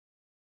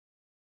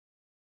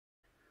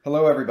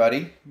Hello,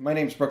 everybody. My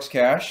name is Brooks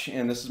Cash,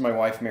 and this is my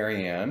wife,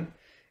 Mary Ann.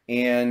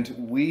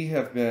 And we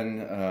have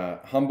been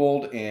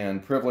humbled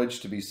and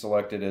privileged to be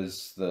selected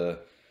as the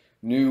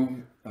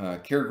new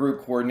care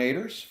group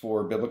coordinators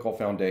for Biblical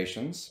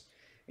Foundations.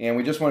 And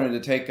we just wanted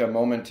to take a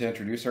moment to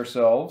introduce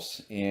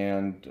ourselves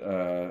and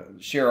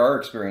share our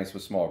experience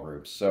with small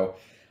groups. So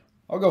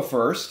I'll go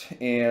first.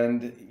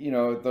 And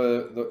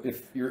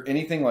if you're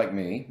anything like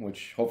me,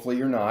 which hopefully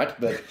you're not,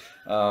 but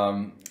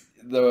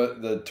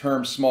the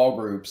term small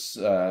groups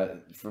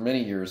for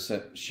many years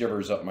sent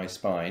shivers up my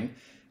spine.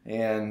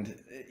 And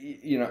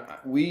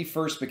we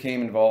first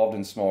became involved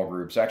in small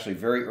groups actually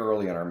very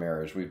early in our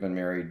marriage. We've been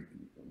married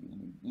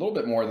a little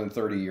bit more than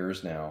 30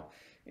 years now.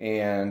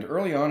 And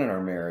early on in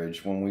our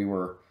marriage, when we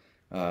were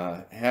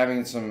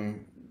having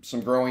some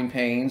growing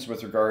pains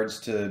with regards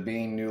to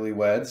being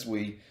newlyweds,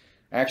 we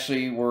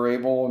actually were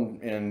able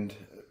and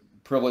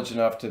privileged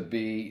enough to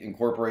be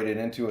incorporated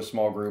into a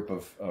small group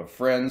of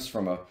friends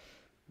from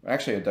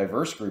actually a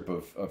diverse group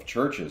of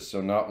churches.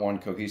 So not one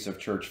cohesive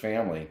church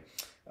family,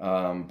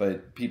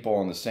 but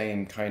people in the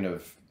same kind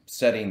of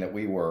setting that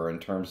we were in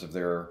terms of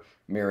their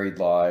married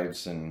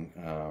lives and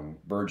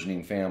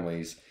burgeoning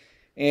families.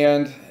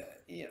 And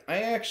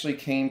I actually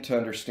came to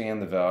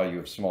understand the value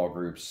of small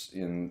groups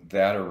in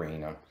that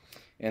arena.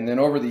 And then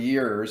over the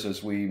years,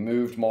 as we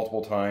moved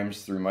multiple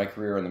times through my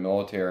career in the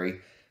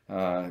military,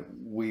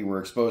 we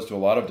were exposed to a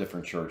lot of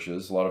different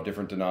churches, a lot of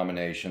different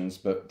denominations.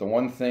 But the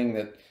one thing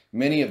that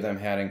many of them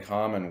had in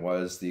common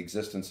was the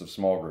existence of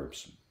small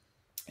groups.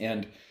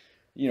 And,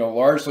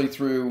 largely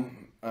through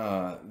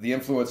the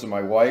influence of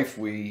my wife,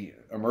 we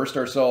immersed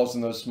ourselves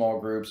in those small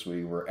groups.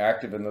 We were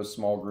active in those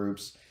small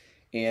groups.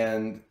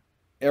 And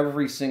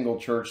every single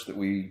church that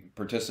we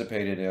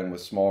participated in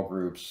with small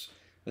groups,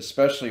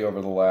 especially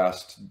over the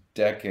last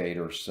decade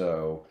or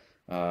so,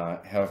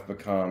 have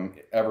become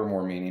ever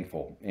more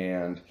meaningful.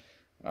 And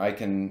I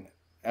can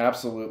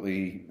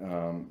absolutely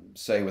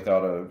say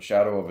without a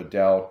shadow of a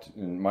doubt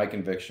in my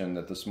conviction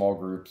that the small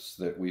groups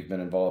that we've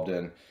been involved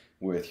in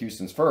with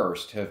Houston's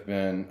First have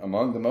been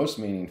among the most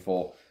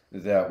meaningful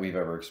that we've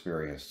ever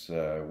experienced.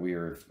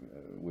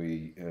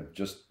 We have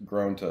just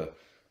grown to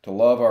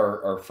love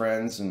our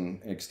friends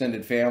and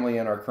extended family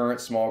in our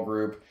current small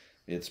group.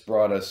 It's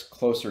brought us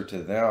closer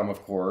to them,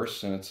 of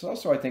course, and it's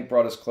also, I think,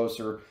 brought us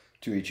closer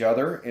to each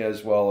other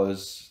as well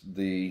as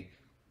the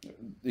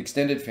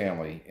extended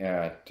family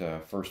at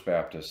First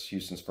Baptist,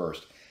 Houston's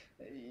First.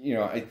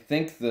 I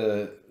think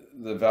the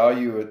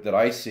value that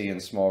I see in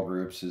small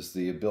groups is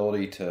the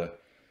ability to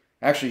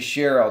actually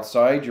share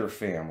outside your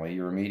family,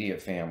 your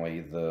immediate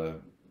family, the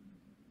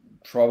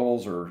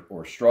troubles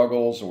or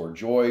struggles or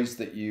joys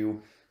that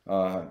you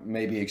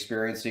may be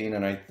experiencing.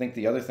 And I think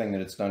the other thing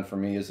that it's done for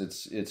me is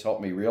it's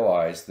helped me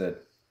realize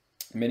that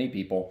many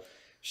people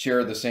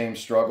share the same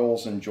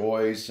struggles and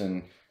joys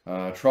and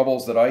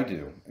troubles that I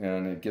do,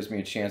 and it gives me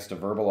a chance to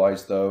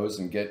verbalize those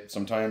and get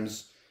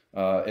sometimes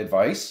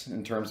advice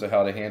in terms of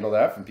how to handle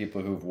that from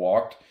people who've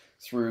walked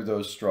through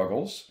those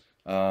struggles.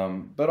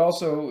 But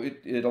also,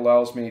 it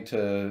allows me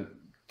to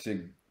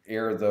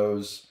air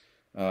those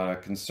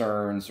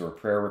concerns or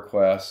prayer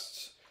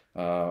requests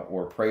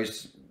or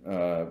praise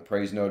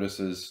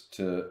notices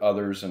to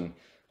others, and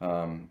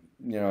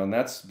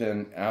that's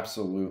been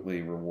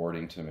absolutely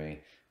rewarding to me.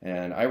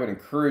 And I would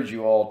encourage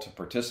you all to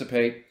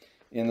participate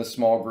in the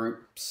small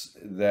groups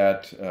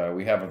that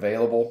we have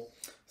available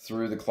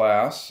through the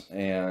class.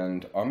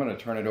 And I'm going to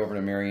turn it over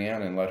to Mary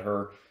Ann and let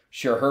her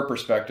share her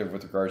perspective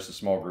with regards to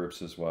small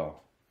groups as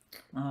well.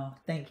 Oh,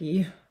 thank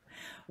you.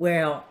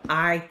 Well,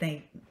 I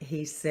think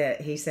he said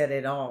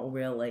it all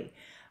really.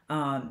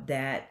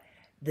 That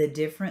the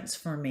difference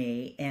for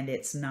me, and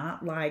it's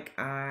not like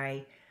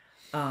I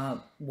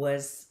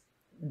was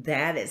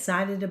that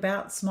excited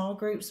about small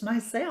groups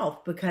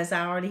myself because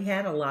I already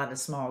had a lot of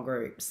small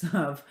groups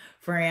of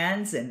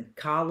friends and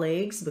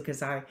colleagues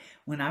because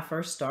when I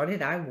first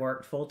started I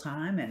worked full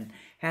time and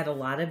had a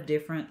lot of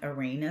different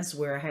arenas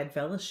where I had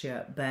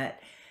fellowship. But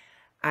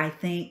I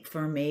think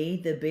for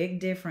me, the big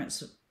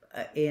difference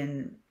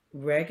in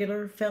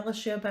regular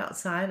fellowship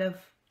outside of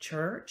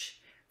church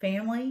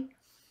family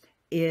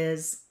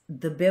is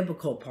the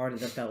biblical part of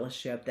the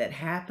fellowship that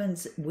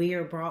happens. We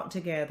are brought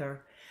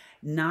together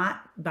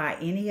not by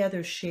any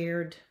other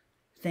shared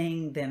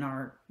thing than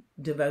our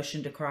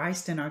devotion to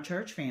Christ and our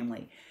church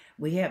family.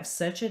 We have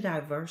such a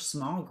diverse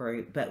small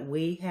group, but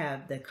we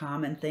have the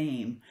common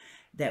theme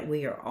that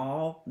we are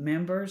all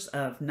members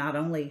of not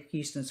only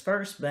Houston's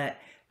First, but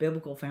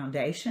Biblical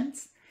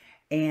Foundations.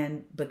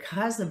 And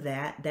because of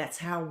that, that's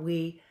how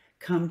we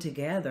come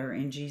together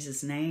in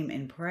Jesus' name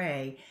and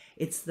pray.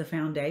 It's the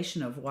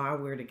foundation of why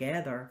we're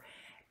together.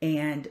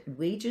 And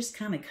we just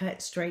kind of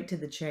cut straight to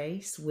the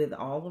chase with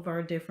all of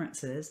our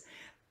differences.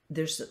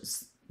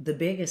 There's the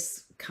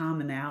biggest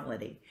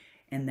commonality,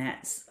 and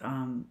that's,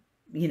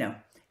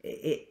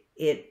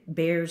 it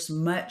bears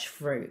much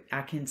fruit.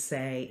 I can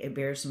say it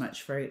bears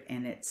much fruit,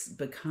 and it's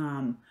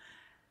become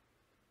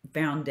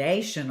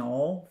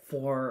foundational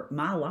for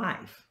my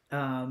life,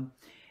 and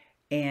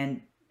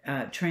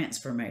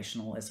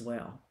transformational as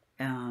well.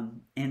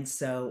 And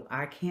so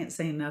I can't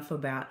say enough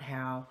about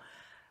how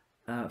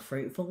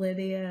fruitful it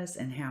is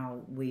and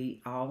how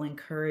we all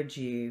encourage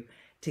you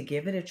to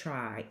give it a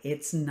try.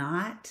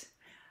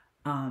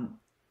 Um,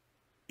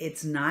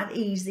 it's not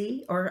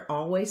easy or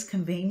always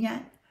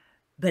convenient,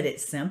 but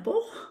it's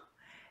simple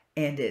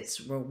and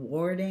it's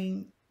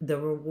rewarding. The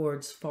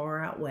rewards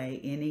far outweigh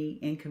any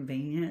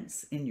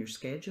inconvenience in your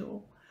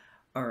schedule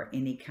or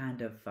any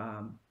kind of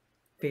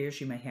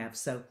fears you may have.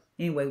 So,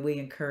 anyway, we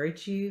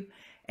encourage you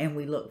and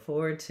we look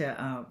forward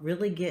to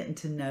really getting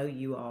to know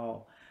you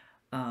all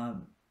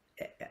um,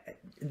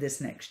 this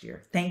next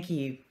year. Thank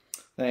you.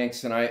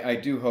 Thanks, and I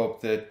do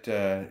hope that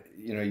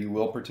you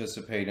will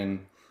participate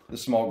in the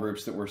small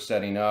groups that we're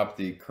setting up,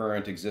 the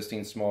current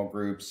existing small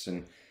groups,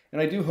 and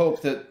I do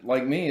hope that,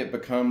 like me, it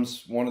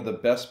becomes one of the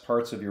best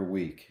parts of your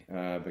week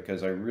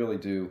because I really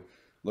do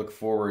look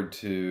forward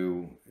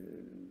to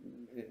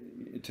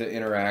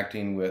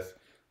interacting with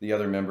the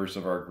other members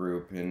of our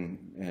group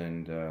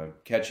and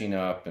catching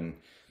up and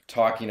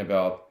talking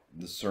about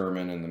the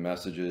sermon and the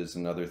messages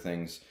and other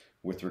things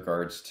with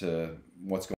regards to what's going